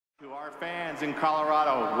our fans in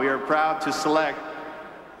Colorado, we are proud to select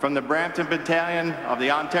from the Brampton Battalion of the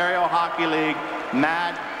Ontario Hockey League,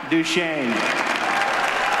 Matt Duchene.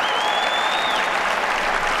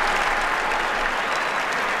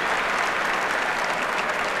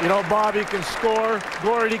 You know, Bob, he can score.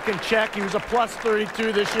 Gord, he can check. He was a plus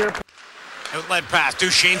 32 this year. Outlet pass.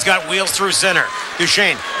 Duchene's got wheels through center.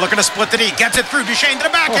 Duchene looking to split the D. Gets it through. Duchene to the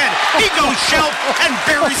backhand. He goes shelf and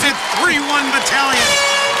buries it. 3-1 Battalion.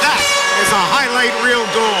 That is a highlight reel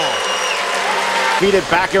goal. Beat it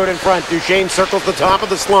back out in front. Duchene circles the top of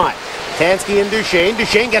the slot. Tansky and Duchene.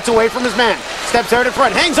 Duchene gets away from his man. Steps out in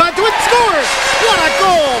front. Hangs on to it. Scores! What a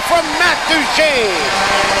goal from Matt Duchene!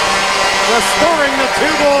 Restoring the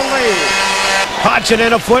 2-goal lead. Hodgson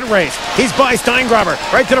in a foot race. He's by Steingraber.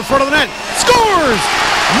 Right to the front of the net. Scores!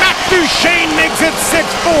 Matt Duchene makes it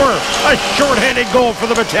 6-4. A shorthanded goal for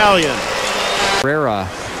the Battalion. Herrera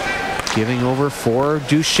giving over for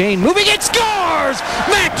Duchene. Moving it, scores!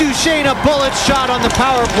 Matt Duchene, a bullet shot on the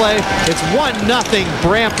power play. It's 1-0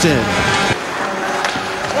 Brampton.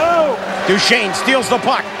 Oh. Duchene steals the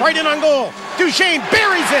puck. Right in on goal. Duchene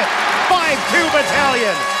buries it. 5-2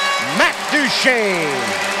 Battalion. Matt Duchene.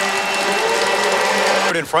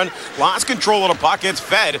 In front, lost control of the puck. It's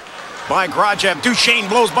fed by Grachev.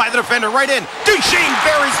 Duchene blows by the defender right in. Duchene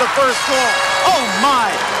buries the first goal. Oh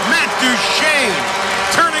my! Matt Duchene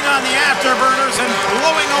turning on the afterburners and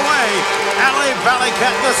blowing away LA Valley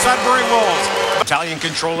Cat and the Sudbury Wolves. Battalion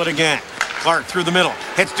control it again. Clark through the middle.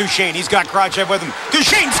 Hits Duchene. He's got Grachev with him.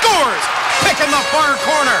 Duchene scores! Picking the far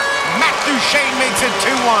corner. Matt Duchene makes it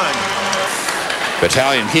 2-1.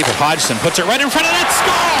 Battalion keeper Hodgson puts it right in front of net,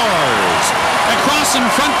 scores! Across in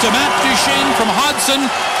front to Matt Duchene from Hodgson,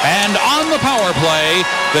 and on the power play,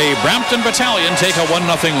 the Brampton Battalion take a 1-0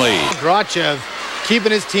 lead. Grachev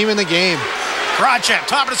keeping his team in the game. Grachev,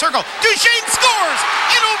 top of the circle. Duchene scores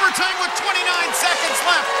in overtime with 29 seconds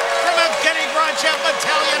left from Evgeny Grachev.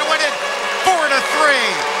 Battalion win it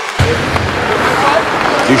 4-3.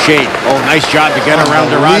 Duchene, nice job to get around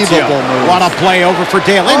Durazio. What a play over for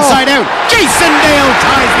Dale, inside out. Jason Dale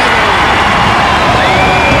ties the game.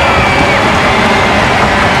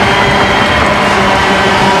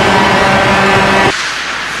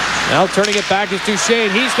 Now turning it back is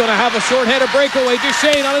Duchene. He's going to have a short-handed breakaway.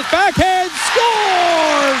 Duchene on his backhand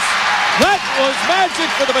scores! That was magic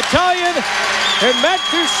for the Battalion. And Matt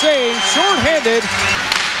Duchene, short-handed.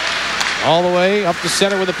 All the way up the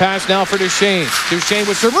center with a pass now for Duchene. Duchene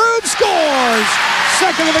with some room, scores!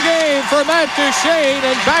 Second of the game for Matt Duchene,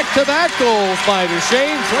 and back-to-back goals by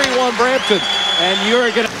Duchene. 3-1 Brampton. And you're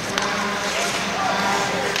going to...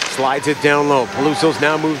 Slides it down low. Peluso's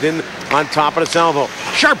now moved in on top of the salvo.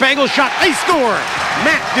 Sharp angle shot. They score!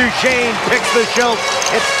 Matt Duchene picks the shelf.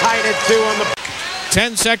 It's tied at 2 on the...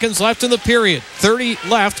 10 seconds left in the period. 30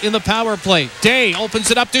 left in the power play. Day opens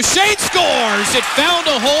it up. Duchene scores! It found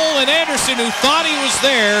a hole, and Anderson, who thought he was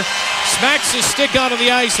there, smacks his stick onto the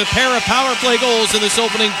ice. A pair of power play goals in this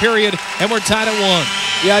opening period, and we're tied at 1.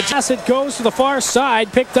 Yeah, it goes to the far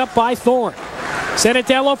side, picked up by Thorne. Send it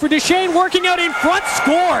down low for Duchene, working out in front,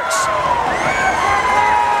 scores!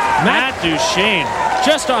 Matt Duchene,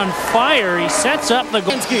 just on fire. He sets up the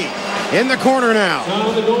goal. In the corner now.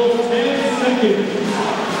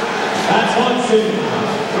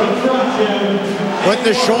 With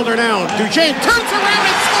the shoulder down, Duchene turns around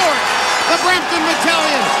and scores! The Brampton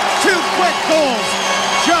Battalion, 2 quick goals.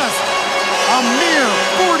 Just a mere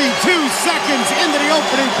 42 seconds into the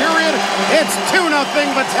opening period. It's 2-0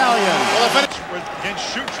 Battalion. Well, if it's against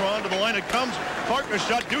Shootron to the line it comes. Partner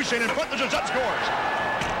shot, Duchene in front, the shot scores.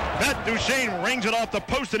 Matt Duchene rings it off the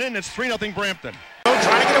post and in. It's 3-0 Brampton.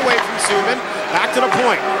 Trying to get away from Subban. Back to the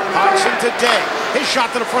point. Hodgson to Day. His shot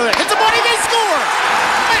to the front of the net. Hits the body. They score!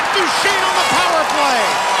 Matt Duchene on the power play.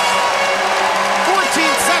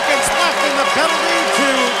 14 seconds left in the penalty to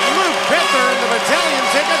Luke Pither, and the Battalion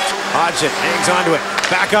ticket. Hodgson hangs onto it.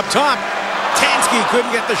 Back up top. Tansky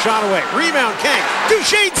couldn't get the shot away. Rebound, Kang.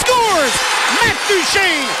 Duchene scores! Matt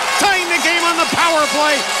Duchene tying the game on the power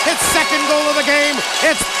play. His second goal of the game.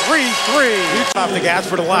 It's 3-3. Off the gas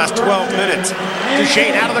for the last 12 minutes.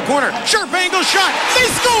 Duchene out of the corner. Sharp angle shot.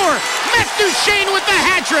 They score! Matt Duchene with the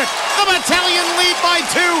hat trick. The Battalion lead by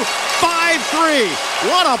 2.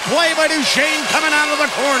 5-3. What a play by Duchene coming out of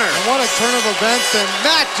the corner. And what a turn of events. And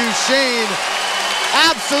Matt Duchene,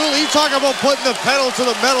 absolutely, you talk about putting the pedal to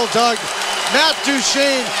the metal, Doug. Matt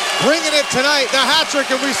Duchene bringing it tonight, the hat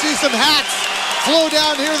trick, and we see some hats flow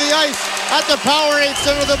down here the ice at the Powerade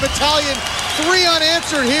Center of the Battalion. 3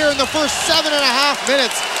 unanswered here in the first 7.5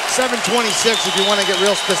 minutes. 7:26 if you want to get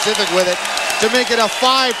real specific with it, to make it a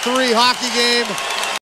 5-3 hockey game.